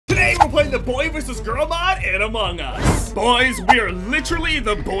the boy versus girl mod in Among Us. Boys, we are literally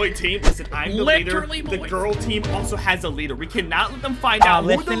the boy team. Listen, I'm the leader. The girl team also has a leader. We cannot let them find out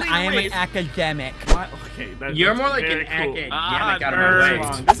who the leader is. I am an academic. Okay, you're more like an academic out of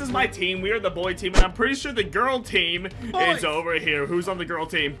my way. This is my team. We are the boy team, and I'm pretty sure the girl team is over here. Who's on the girl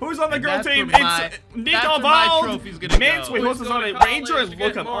team? Who's on the girl team? It's Nico Bald, Mint, wait, who's on it? Ranger and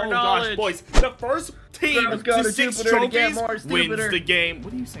Lookum. Oh gosh, boys. The first team to 6 trophies wins the game.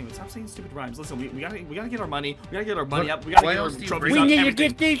 What are you saying? Stop saying stupid rhymes. Listen, we gotta get our money. We gotta get our money up. We gotta get our trophies up. We need to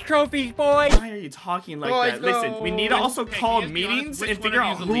get these trophies, boys. Why are you talking like that? Listen, we need to also call meetings and figure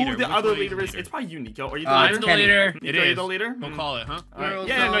out who the other leader is. It's probably you, Nico. Are you the leader? I'm the leader. It is. Are you the leader? We'll call it, huh?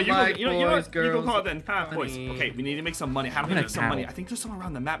 Yeah, no, you know what? You go call it then. Boys. Okay, we need to make some money. How do we make some money? I think there's someone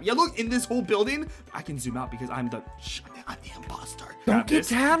around the map. Yeah, look, in this whole building, I can zoom out because I'm the imposter. Don't get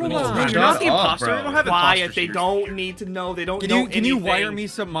tattled on. You're not the imposter. We don't have Quiet. They don't need to know. They don't know anything. Can you wire me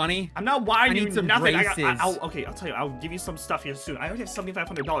some money? I'm not wiring you some nothing. Okay, I'll tell you. I'll give you some stuff here soon. I already have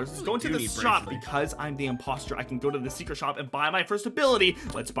 $7,500. Let's go into the shop because I'm the imposter. I can go to the secret shop and buy my first ability.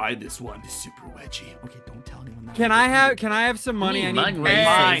 Let's buy this one, the super wedgie. Okay, don't tell anyone that. Can I have some money? I need braces.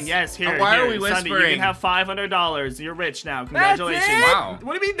 Fine. Yes, here. Why are we Sunday, whispering? you can have $500. You're rich now. Congratulations. Wow.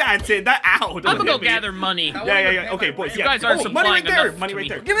 What do you mean that's it? I'm gonna go gather money. Yeah. Okay, boys. You guys aren't money right supplying there. enough Money to right me.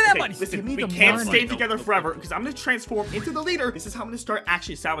 there. Give me that money. Listen, we can't stay together forever because I'm gonna transform into the leader. This is how I'm gonna start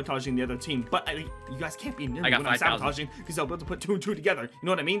actually sabotaging the other team. But you guys can't be near me when I'm sabotaging because I'll be able to put 2 and 2 together. You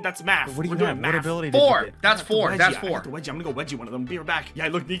know what I mean? That's math. What do you We're doing have? math. What ability did 4. you get? That's 4. That's 4. I'm gonna go wedgie one of them. Be right back. Yeah,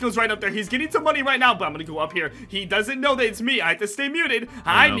 look, Nico's right up there. He's getting some money right now, but I'm gonna go up here. He doesn't know that it's me. I have to stay muted.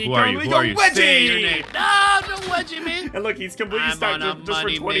 Hi, Nico. I'm gonna go wedgie. No, don't wedgie me. And look, he's completely stuck just for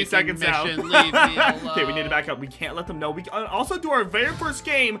 20 seconds now. Okay, we need to back up. We can't let them know. We can also do our very first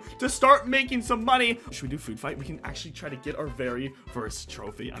game to start making some money. Should we do food fight? We can actually try to get our very first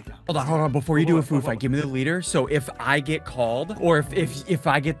trophy. I'm down. Hold on. Before you do a food fight, give me the leader. So if I get called, or if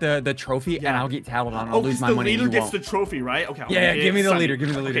I get the trophy and I'll get tattled on, I'll lose my money. The leader gets the trophy, right? Okay. Yeah, give me the leader. Give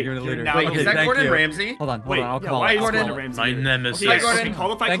me the leader. Give me the leader. Wait, is that Gordon Ramsay? Hold on. I'll call why it. is Gordon Ramsay? My nemesis. Okay, call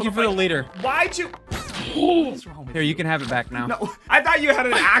the fight. Thank you for the leader. Why'd you? What's wrong with Here, you can have it back now. No, I thought you had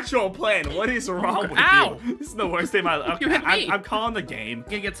an actual plan. What is wrong with you? This is the worst day of my life. Okay, You hit me. I'm calling the game.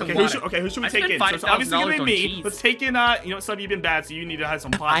 Gonna get some who should we take in? So it's obviously gonna be me. cheese. Let's take in, you know, Sonny, you've been bad, so you need to have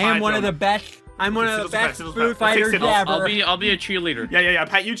some fun. I am one of the best. I'm one of the best food fighters ever. I'll be a cheerleader. Yeah.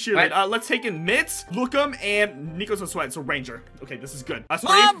 Pat, you cheerlead. Let's take in Mitz, Lookum, and Nico's a sweat. So Ranger. Okay, this is good. Us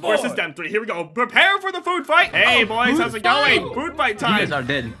 3 versus them 3. Here we go. Prepare for the food fight. Hey, boys, how's it going? Food fight time. You guys are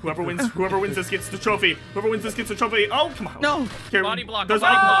dead. Whoever wins this gets the trophy. Whoever wins this gets the trophy. Oh, come on. No. Here, Body block. there's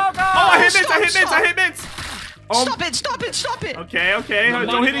Body block. I hit Mitz. Stop it! Okay.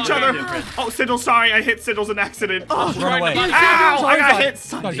 Don't hit each other. Oh, Sigil, sorry. I hit Sigil's an accident. Run away. Ow! I got hit.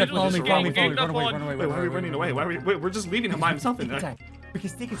 Follow me. Run away. Wait, why are we running away? We're just leaving him by himself in there. Attack. We can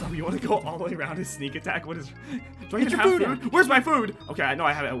sneak attack. You want to go all the way around his sneak attack? What is? Do I even have food? Where's my food? Okay, I know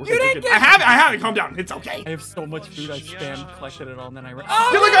I have it. You didn't get I have it. Calm down. It's okay. I have so much food. I spammed, collected it all, and then I ran.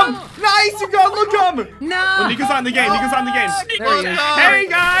 Oh, Lookum! Nice, you got Lookum! No! Nico's on the game. There he is. Hey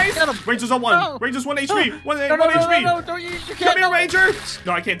guys! Ranger's on 1. Ranger's 1 HP. 1 HP. No, don't use your Come here, Ranger!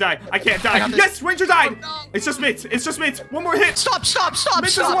 No, I can't die. Yes, Ranger died! It's just Mitz. One more hit. Stop!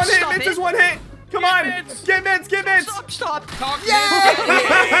 Mitz is one hit. Come on! Get Mitz! Stop! Yeah!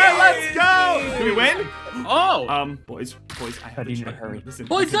 Let's go! Did we win? Oh! Boys, I need to hurry. Listen,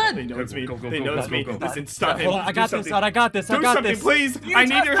 Boys, listen, they know it's me. They know it's me. Listen, stop him. Hold on, I got this. Do something, please. I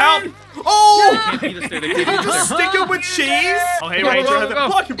need your help. Oh! Just stick it with cheese. Oh, hey, Ranger.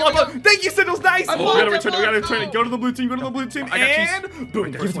 Block. Thank you, Sigil's nice. We gotta return it. Go to the blue team. And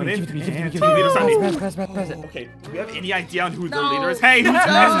boom, first one in. Pass it. Okay, do we have any idea on who the leader is? Hey, who's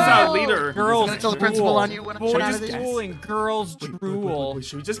our leader? Girls tell the principal on you when I'm Boys out of this. drool and girls drool.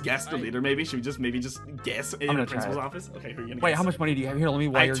 Should we just guess the leader, maybe? Should we just guess in the principal's office? Okay, who are you gonna Wait, guess? how much money do you have? Here, let me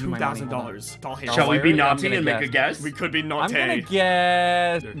wire you my money. $2,000. Shall we be naughty and make a guess? We could be I'm naughty. gonna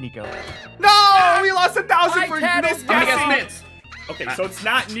guess Nico. No! We lost 1,000 for I'm gonna misguessing! guess Mitz. Okay, so it's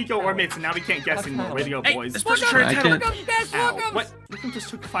not Nico or Mitz, and now we can't guess anymore. Way to go, boys. This person trying to tell Ow. What? Lookum just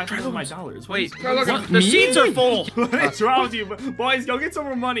took $500 of my dollars. Wait, the seats are full. What is wrong with you? Boys, go get some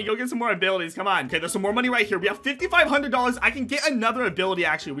more money. Go get some more abilities. Come on. Okay, there's some more money right here. We have $5,500. I can get another ability,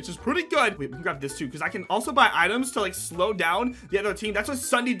 actually, which is pretty good. Wait, we can grab this, too, because I can also buy items to, like, slow down the other team. That's what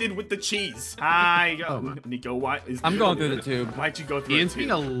Sunday did with the cheese. Hi, Nico, why? I'm going through the tube. Why'd you go through Ian's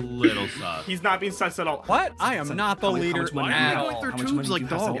being a little sus. He's not being sus at all. What? I am not the leader at all. Like their tubes like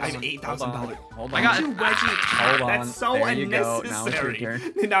dogs. I have $8,000. Hold on. I got Hold Hold on. That's so There you go. unnecessary. scary.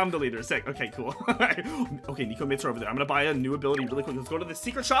 Now I'm the leader. Sick. Okay, cool. Okay, Nico Mitts are over there. I'm gonna buy a new ability really quick. Let's go to the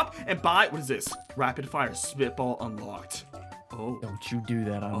secret shop and buy, what is this? Rapid fire spitball unlocked. Oh. Don't you do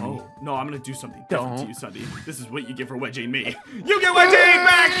that on me. No, I'm gonna do something different to you, Sunday. This is what you get for wedging me. You get wedging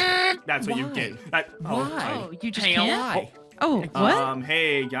back! That's what you get. Why? Oh, you just can't? Oh, what?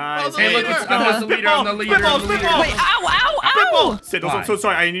 Hey, guys. Hey, look, it's the leader. I'm the leader. Spitball! Wait, ow! Spitball! I'm so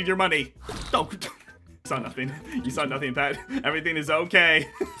sorry. I need your money. Don't. Saw nothing. You saw nothing, Pat. Everything is okay.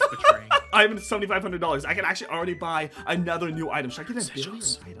 I have $7,500. I can actually already buy another new item. Should I get a billion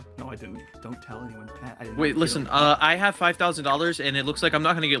item? No, I didn't. Don't tell anyone, Pat. I didn't. Wait, listen. I have $5,000, and it looks like I'm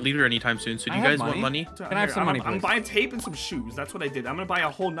not gonna get leader anytime soon. So do you guys want money? Can I have some money, please? I'm buying tape and some shoes. That's what I did. I'm gonna buy a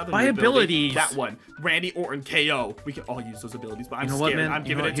whole nother buy abilities. That one. Randy Orton KO. We can all use those abilities, but I'm scared. Man? I'm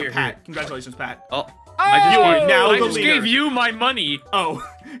giving it to Pat. Congratulations, Pat. Oh. I just gave you my money. Oh,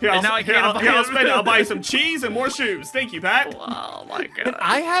 I'll spend it. I'll buy some cheese and more shoes. Thank you, Pat. Oh my god. Can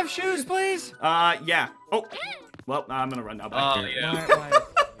I have shoes, please? Yeah. Oh, well, I'm gonna run now. Oh yeah.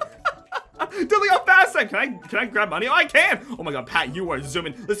 Dude, look how fast I am. Can I grab money? Oh, I can. Oh my god, Pat, you are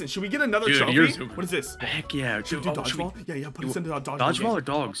zooming. Listen, should we get another trophy? You're zooming. What is this? Heck yeah. Should we do dodgeball? Yeah, put us into dodgeball. Dodgeball or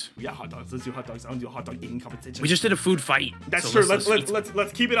dogs? Yeah, hot dogs. Let's do hot dogs. I want to do a hot dog eating competition. We just did a food fight. That's true.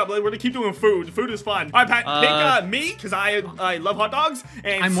 Let's keep it up. We're gonna keep doing food. Food is fun. All right, Pat, pick me because I love hot dogs.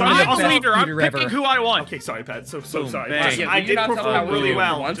 And I'm the leader. I'm picking who I want. Okay, sorry, Pat. So sorry. Bang. I did perform really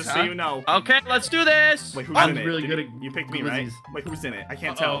well, just so you know. Okay, let's do this. Wait, who's in it? really good at You picked me, right? Wait, who's in it? I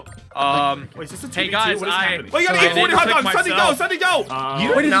can't tell. Wait, is this a 2v2? hey guys, what is happening? Wait, you gotta eat 40 hot dogs. Sunday, go!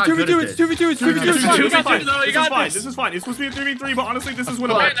 Wait, it's 2v2. It's 2v2. It's 2v2. This is fine. It's supposed to be a 3v3, but honestly, this is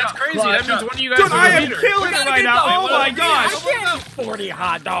winnable. That's crazy. That means one of you guys Dude, is I a am leader. killing it right now. Oh my gosh. I can't eat 40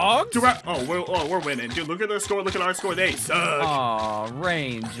 hot dogs. We're winning. Dude, look at their score. Look at our score. They suck. Aw,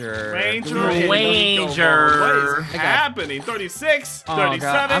 Ranger. What is happening? 36,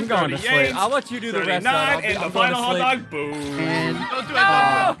 37, I'm going to 38, sleep. I'll let you do the rest of it. 39, and the final hot dog. Boom. Don't do it.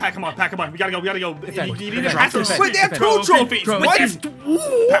 Pat, come on. We gotta go. You need to Defend. pass. Wait, they have 2 trophies. What?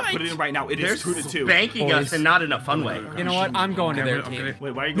 What? Put it in right now. It is 2-2. Banking us and not in a fun way. You know what? I'm going to their team.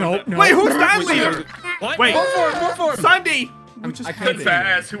 Wait, why are you going? No. Wait, who's that leader? What? Wait, Move forward. Sunday. I can't see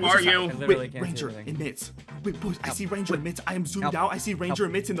Fast. Who are you? Wait, Ranger and Mitts. Wait, boys, I see Ranger and Mitts. I am zoomed out. I see Ranger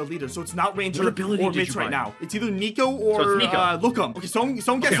and Mitts in the leader, so it's not Ranger or Mitts right now. It's either Nico or Lookum. Okay, someone guess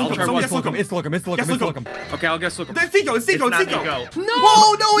Lookum. It's Lookum. Okay, I'll guess Lookum. It's Nico. No.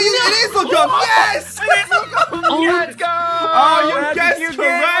 Whoa, no, it is Lookum. Yes! Let's go. Oh, you guessed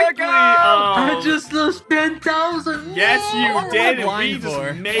correctly. I just lost 10,000. Yes, you did. And we blind just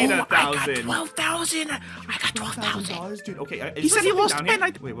for? made 1,000. 12,000. I got 12,000. Dude, okay. He said he lost 10.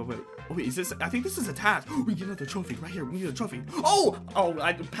 Wait, is this? I think this is a task. We get another trophy right here. We need a trophy.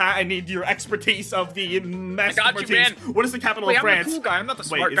 Pat, I need your expertise of the mess. I got you, man. What is the capital of I'm France? the cool guy. I'm not the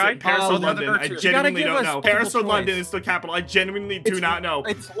smart Wait, guy. is it Paris or London? I genuinely don't know. Paris or London is the capital. I genuinely do not know.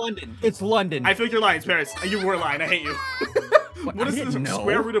 It's London. It's London. I feel like you're lying, Paris. You were lying. I hate you. What is the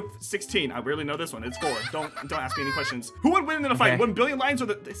square root of 16? I really know this one. It's 4. Don't ask me any questions. Who would win in a fight? 1 billion lions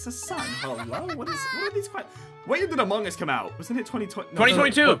or it's the sun? Hello? What are these questions? When did Among Us come out? Wasn't it 2020?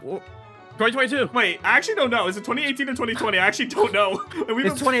 2022. 2022. Wait, I actually don't know. Is it 2018 or 2020? I actually don't know.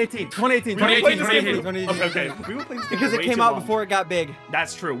 It's 2018. 2018. Okay. We were playing this game because it came out before it got big.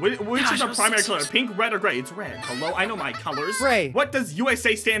 That's true. Which is our primary color? Pink, red, or gray? It's red. Hello? I know my colors. Gray. What does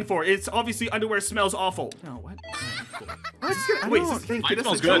USA stand for? It's obviously underwear smells awful. No, what? Wait,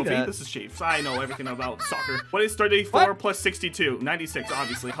 this is Chiefs. I know everything about soccer. What is 34 plus 62? 96,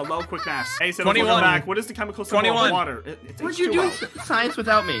 obviously. Hello, quick maths. Hey, so 21. Back. What is the chemical symbol of water? What'd you do science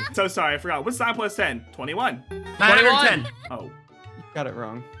without me? So sorry, I forgot. What's 9 plus 10? 21. 9 out of 10. Oh. Got it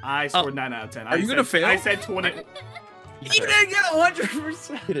wrong. I scored 9 out of 10. Are you gonna fail? I said 20. You didn't get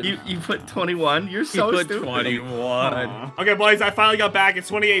 100%. You put 21. You're so stupid. 21. Okay, boys, I finally got back. It's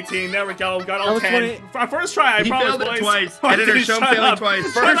 2018. There we go. Got all 10. First try, I promise, boys. He failed it twice. Editor, show failing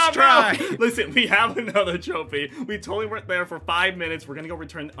twice. First try. Listen, we have another trophy. We totally weren't there for 5 minutes. We're gonna go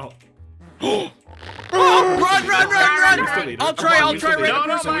return. Oh. Run! I'll try. Who's the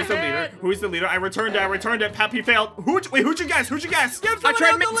leader? Who's the leader? I returned it. Pappy failed. Wait, who'd you guess? I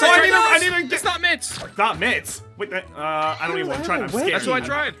tried Mitts. I need to It's not Mitts. It's not Mitts. Wait, I don't even want to try. I'm scared. That's what I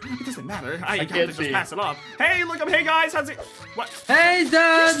tried. It doesn't matter. I can't just pass it off. Hey, look up. Hey, guys. How's it? What? Hey,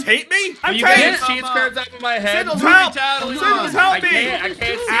 Dad. Just hate me? I'm you tamed. get cheese curds out of my head. Sandals, help me. I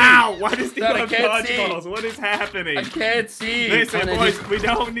can't see. Ow. Why does he Dad, have dodgeballs? What is happening? I can't see. Listen, boys, we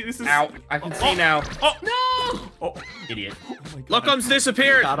don't need this. Ow. I can see now. Oh, no. Oh, idiot. Lookum's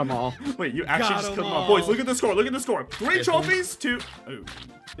disappeared. Got them all. Wait, you actually just killed them all. Boys, look at the score. 3 trophies, 2. Oh,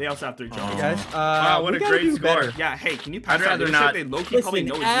 they also have 3 trophies. Guys, wow, what a great score. leader. Yeah, hey, can you pass I'd that rather leadership? not. They low-key probably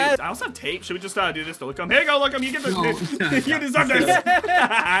know it's you. I also have tape. Should we just do this to look 'em? Here you go, look 'em. You get this. You deserve this.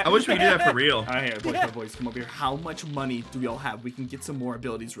 I wish we could do that for real. All right, here, boys, come over here. How much money do we all have? We can get some more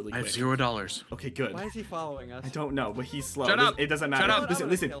abilities really I quick. have $0. Okay, good. Why is he following us? I don't know, but he's slow. Shut up. It doesn't matter. Shut up.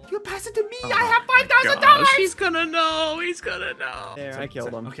 Listen. You pass it to me. I have $5,000. He's gonna know. He's gonna know. There, I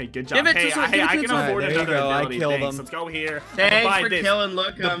killed him. Okay, good job. Give it to Hey, someone, I give it to can someone. afford There you another go, I ability. killed Thanks. him. Let's go here. Thanks Buy for this. killing The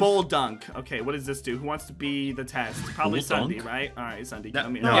Look'em. bull dunk. Okay, what does this do? Who wants to be the test? Probably Bull Sunday, dunk? right? All right, Sunday. No,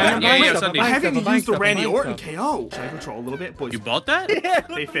 Come here. no. Yeah, Sunday. I haven't even used the Randy Orton. Orton KO. Should I control a little bit? Boys, You bought that?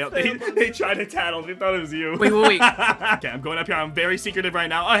 they failed. They tried to tattle. They thought it was you. Wait. Okay, I'm going up here. I'm very secretive right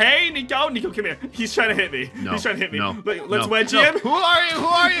now. Oh, hey, Nico. Nico, come here. He's trying to hit me. No, He's trying to hit me. no, Let's no, wedge no. him. Who are you? Who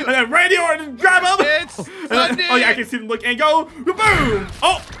are you? And then Randy Orton, grab him. It's Sunday. Oh, yeah, I can see them look and go. Boom.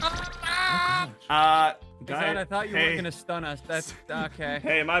 Oh. I thought you hey. weren't gonna stun us. That's okay.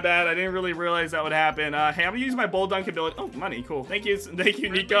 Hey, my bad. I didn't really realize that would happen. Hey, I'm gonna use my bull dunk ability. Oh, money, cool. Thank you,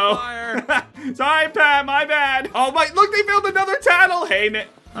 Nico. Sorry, Pat, my bad. Oh my, look, they failed another tattle. Hey, Mitz,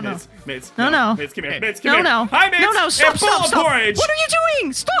 No. Mitz, come here. Mitz, come here. No. Hi, Mitz. No, stop, and full stop, of stop. porridge. What are you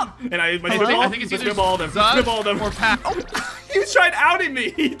doing? Stop. And I I think it's either spitball them. Zud Spitball them. or Pat. He was trying outing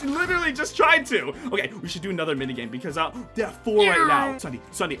me. He literally just tried to. Okay, we should do another minigame because they have 4 right now.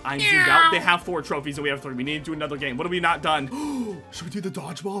 Sunday, I'm zoomed out. They have 4 trophies and we have 3. We need to do another game. What have we not done? Should we do the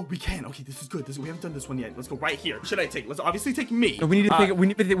dodgeball? We can. Okay, this is good. We haven't done this one yet. Let's go right here. What should I take? Let's obviously take me. No, we need to take. We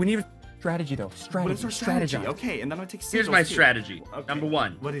need a strategy though. What is our strategy? Okay, and then I'm gonna take. Here's my too. strategy. Okay. Number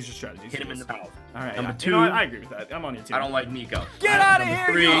 1. What is your strategy? Hit him in the mouth. All right. Number yeah. 2. You know what? I agree with that. I'm on your team. I don't like Nico. Get out of here,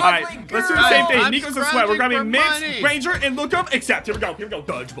 3. you All right, ugly let's do girl. the same thing. I'm Nico's a sweat. We're scrounging for grabbing Mitz, money. Ranger, and Lookup. Except here we go.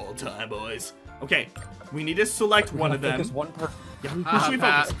 Dodgeball time, boys. Okay, we need to select one of them. Focus one person. Yeah, who should we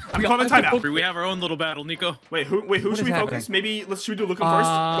focus? I'm we calling all- timeout. We have our own little battle, Nico. Wait, who should is we happening? focus? Maybe should we do Lookup first?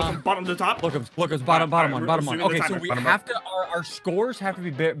 Go from bottom to top. Look, bottom Alright, one. we're doing Okay, the so timer. we Bottom have to. Our scores have to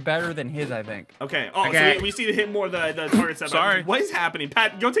be better than his, I think. Okay. Oh, Okay. so we see to hit more the target set. Sorry. What is happening?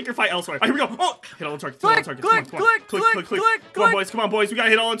 Pat, go take your fight elsewhere. Here we go. Oh, hit all the targets. Hit all the targets. Click, Come on. click. Come on, boys. We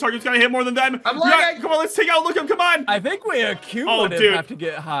gotta hit all the targets. We gotta hit more than them. I'm lagging. Come on, let's take out Lookup. Come on. I think we accumulative dude. have to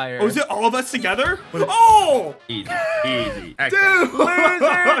get higher. Oh, is it all of us together? Oh! Easy. Dude! Loser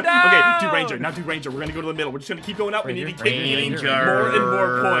down. Okay, do Ranger. Now do Ranger. We're gonna go to the middle. We're just gonna keep going up. We need to keep getting Ranger. more and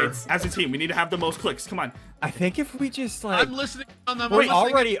more points. As a team, we need to have the most clicks. Come on. I think if we just like I'm listening on them. we're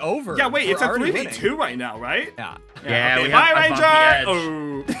already over. Yeah, wait, it's We're a already 3v2 right now, right? Yeah. Yeah, okay. we have Bye, a bumpy edge.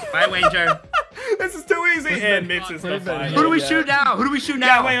 Ranger! Oh. Bye, Ranger. This is too easy. And Mitz is the final. Who do we shoot now?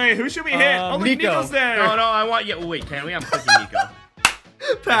 Yeah, wait. Who should we hit? Oh, look, Nico. Nico's there. No, I want you. Wait, can we? I'm clicking Nico.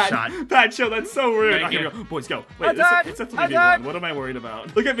 Shot. Pat, chill. That's so rude. Thank Okay, you. go. Boys, go. Wait, I'm it's a done. 3v1. What am I worried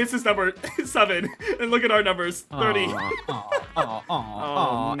about? Look at Mitz's number 7, and look at our numbers 30.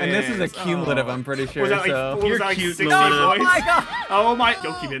 And this is a cumulative, I'm pretty sure. Was that like, so. what was that, like cute, 60 Lord. Oh points? my god! Oh my!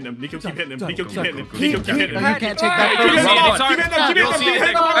 Go keep hitting him. Nico, keep hitting him. Nico, keep hitting him. Nico, keep hitting him. You can't take that Keep hitting him. Keep Keep hitting him. Keep hitting him. Keep hitting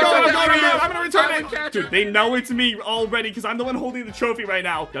him. I'm gonna return I would it. catch Dude, him. they know it's me already because I'm the one holding the trophy right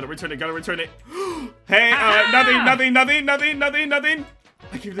now. Gotta return it. Hey, nothing.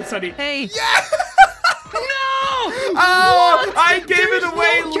 I give it to Sunny. Hey. Oh, I gave it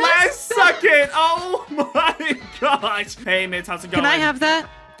away last second. Oh my gosh. Hey, Mitz, how's it going? Can I have that?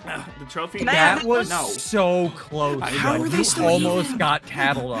 The trophy? Can I have That was No. so close. How bud. are they You still almost got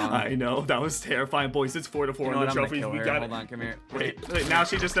tattled on. I know, that was terrifying, boys. It's 4-4 You know on what, the I'm gonna trophies. kill We her. got Hold it. on, come here. Wait, now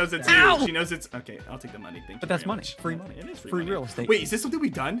she just knows it's Ow! you. She knows it's okay. I'll take the money. Thank you. But that's very money. much. Free money. It is free Free money. real estate. Wait, is this something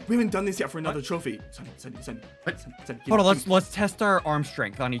we've done? We haven't done this yet for another trophy. Sunny. Hold on, let's test our arm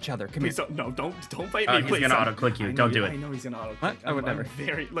strength on each other. Come here. Please don't fight Oh, me, he's please. gonna Sunny. auto-click you. I know Don't do it. I know he's gonna auto What? I would never.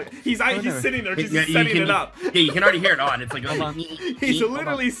 Very look. He's never. sitting there just you setting can- it up. Yeah, you can already hear it on. It's like. Hold on. He's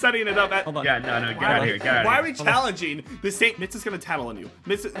literally setting it up. Hold on. Yeah, no, get out of here. Get out Why of are here. we challenging the same? Mitz is gonna tattle on you.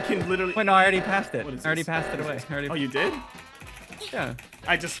 Mitz can literally. Wait, no, I already passed it. What is I already this? passed it away. I already... Oh, you did? Yeah.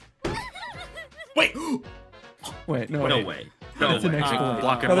 I just. Wait. Wait, no. No wait. way. That's an extra one.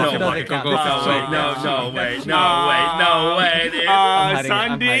 Block it. No, No, that's block another it. Go, count. go, This is go. so- No way, dude. hiding it, I'm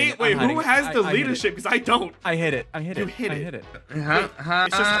Sandy. hiding it, Wait, I'm who hiding it. has the I hid it. leadership? Because I don't. I hit it. I hit You it. hit I it. hit it.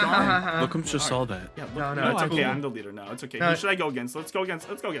 It's just gone. Lookums just saw that. Yeah, No, it's I okay. didn't. I'm the leader now. It's okay. No. Who should I go against? Let's go against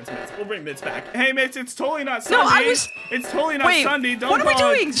Mitz. We'll bring Mitz back. Hey, Mitz, it's totally not No, Sunday. I was- It's totally not Wait, Sunday. Don't what are we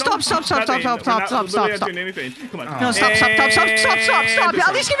call it- doing? Stop, don't- stop, stop, nothing. stop, stop, We're stop, not stop, literally stop. not doing anything. Come on. No, stop. And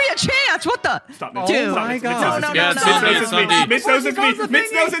At least give me a chance. What the? Stop, Mitz. Dude. Stop, my Mitz. God. Mitz, No, Mitz, no, Mitz, no, Mitz, no, Mitz, no, Mitz, no, Mitz, Mitch knows it's me.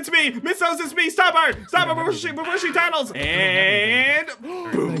 Mitch knows it's me. Mitch knows it's me. Stop her. Stop her before she tattles. And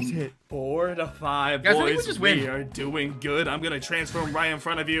boom. 4 to 5, Guys, I think we boys. just win. We are doing good. I'm gonna transform right in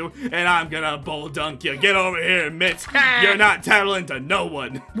front of you, and I'm gonna bull dunk you. Get over here, Mitch. You're not tattling to no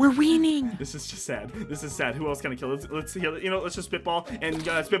one. We're winning. This is just sad. This is sad. Who else can I kill? Let's see. You know, let's just spitball and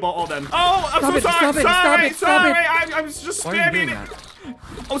spitball all them. Oh, I'm so sorry. Sorry. I'm just spamming it.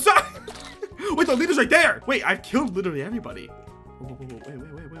 Oh, sorry. Wait, the leader's right there. Wait, I've killed literally everybody.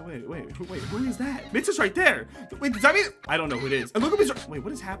 Wait, who is that? Mitch is right there. Wait, does that mean? I don't know who it is. And look at me. Wait,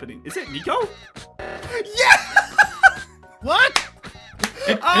 what is happening? Is it Nico? Yeah! What?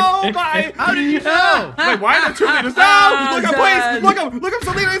 Oh my! How did you know? Wait, why are there 2 leaders? No! Look up, please! Look up! Look up,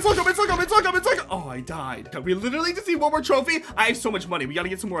 Selena! It's look up! Oh, I died. We literally just need 1 more trophy. I have so much money. We gotta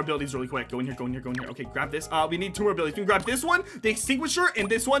get some more abilities really quick. Go in here. Okay, grab this. We need 2 more abilities. We can grab this one, the extinguisher, and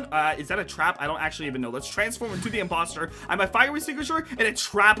this one. Is that a trap? I don't actually even know. Let's transform into the imposter. I have my fire extinguisher and a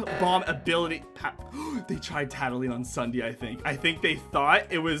trap bomb ability. They tried tattling on Sunday, I think. I think they thought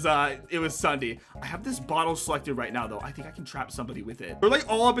it was Sunday. I have this bottle selected right now, though. I think I can trap somebody with it. They're like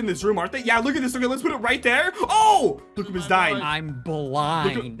all up in this room, aren't they? Yeah, look at this. Okay, let's put it right there. Oh! Look at him, dying. I'm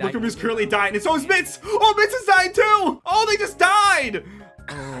blind. Look at him, he's currently dying. And so is Mitz. Oh, Mitz is dying too. Oh, they just died.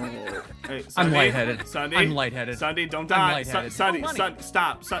 Oh. Hey, Sunday, I'm lightheaded. Sunday, I'm lightheaded. Sunday, don't die. Sunday,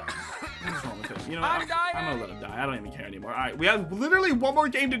 Stop. What is wrong with him? You know what? I'm gonna let him die. I don't even care anymore. All right, we have literally 1 more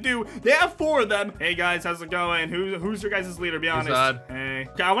game to do. They have 4 of them. Hey guys, how's it going? Who's your guys' leader? Be honest. Hey.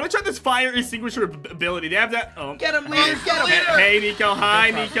 Okay, I want to try this fire extinguisher ability. They have that. Oh. Get him, leader. Get him. Hey, Nico.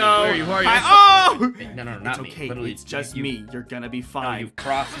 Hi, Nico. Who are you? Hi. Oh! No, not It's me. okay. Literally, It's just me. You're gonna be fine. You've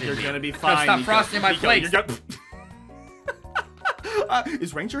frosted You're me. gonna be No, fine. stop Nico. frosting my Nico, place. you're gonna...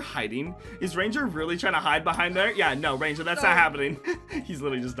 Is Ranger hiding? Is Ranger really trying to hide behind there? Yeah, no, Ranger, that's not happening. He's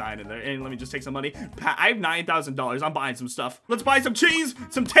literally just dying in there. And let me just take some money. Pat, I have $9,000. I'm buying some stuff. Let's buy some cheese,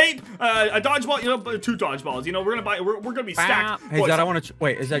 some tape, a dodgeball. You know, 2 dodgeballs. You know, we're gonna be stacked. Hey, Zod, I want to.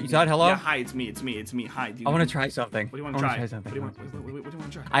 Wait, is that Zod? Hello? Yeah, hi, it's me. Hi. I want to try something. What do you want to try? Something. What do you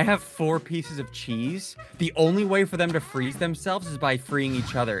want to try? I have 4 pieces of cheese. The only way for them to freeze themselves is by freeing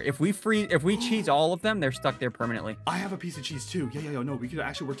each other. If we cheese all of them, they're stuck there permanently. I have a piece of cheese too. Yeah. No, we could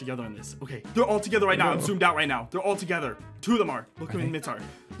actually work together on this. Okay, they're all together right now. I'm zoomed out right now. They're all together. 2 of them are. Look at Mitz are.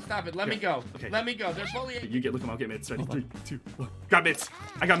 Stop it. Let me go. Okay. Let me go. There's only 8. You get. Look, I'll get Mitz. Ready? 3, 2, 1. Grab Mitz.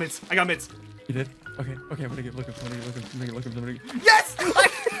 I got Mitz. You did? Okay. I'm gonna get look him. Yes!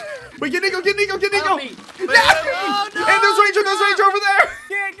 Wait, get Nico. Help me. Yeah! And there's Ranger over there.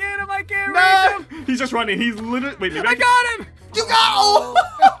 Can't get him. I can't reach him. No! He's just running. He's literally. Wait, maybe I got him. You got.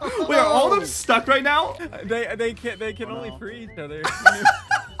 Wait, are all of them stuck right now? They can only freeze each other.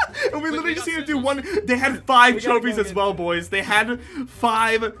 And we literally just need to do 1. They had 5 trophies as well, boys. They had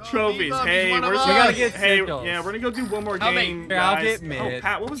 5 trophies. Hey, we gotta get signals. yeah, we're gonna go do 1 more Help me. game. Here, I'll guys. get mid. Oh,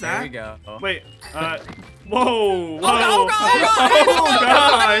 Pat, what was There that? we go. Wait, whoa. Oh, God. Oh,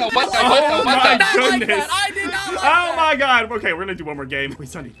 God. What the- Oh, my Not like goodness. that. I did not like Oh, my God. Okay, we're gonna do 1 more game. Wait,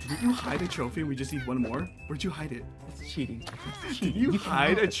 Sunny, didn't you hide a trophy and we just need 1 more? Where'd you hide it? It's cheating. Did you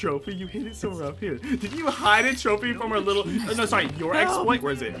hide a trophy? You hid it somewhere up here. Did you hide a trophy from our little... no, sorry, your exploit?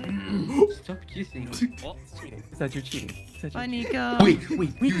 Where is it? Stop kissing. Is that your cheating? Bye, Nico. Wait. We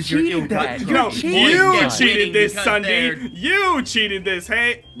Use your cheated ill that. gut. No, cheated. you Yeah, cheated winning this, because Sunday. they're- You cheated this.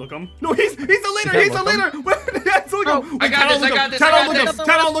 Hey, look him. No, he's the leader. He's the leader. Yes, look him. I got this, I got this, Tell I him, got look this. him.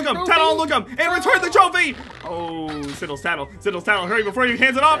 Tell him, look him. Tell him, look him. And return the trophy. Oh, Siddle's tattle. Hurry before he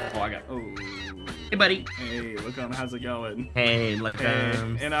hands it off. Oh, I got it. Oh. Hey, buddy. Hey, look him. How's it going? Hey, look.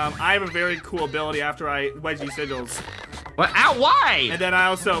 And I have a very cool ability after I wedge you sigils. What? Ow, why? And then I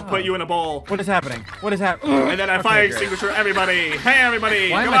also put you in a bowl. What is happening? What is happening? And then I fire extinguisher everybody. Hey,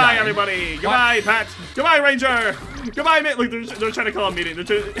 everybody. Why am I Goodbye, dying? everybody. Goodbye, Pat. Goodbye, Ranger. Goodbye, Mitt. Look, they're trying to call a meeting.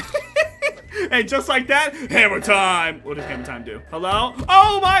 And just like that, hammer time. What does hammer time do? Hello?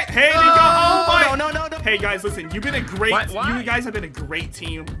 Oh, my. Hey, Nico. Oh, my. No. Hey, guys, listen. You've been a great... What? Why? You guys have been a great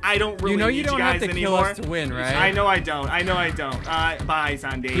team. I don't really You know need you don't guys have to anymore. kill us to win, right? I know I don't. Bye,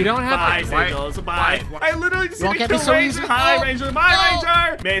 Sandy. You don't have Bye, to- Siggles. Bye. Why? I literally just Won't need to get me kill so Ranger. easy. Hi, No. Ranger. Bye,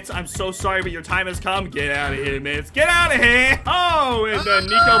 Ranger. Mitz, I'm so sorry, but your time has come. Get out of here, Mitz. Get out of here. Oh, and then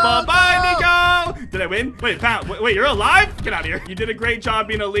Nico ball. Bye, Nico. Did I win? Wait, Pat. Wait, you're alive? Get out of here. You did a great job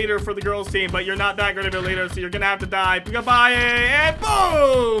being a leader for the girls team, but you're not that good of a leader, so you're gonna have to die. Goodbye, and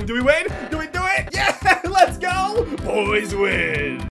boom. Do we win? Do we do it? Yeah, let's go. Boys win.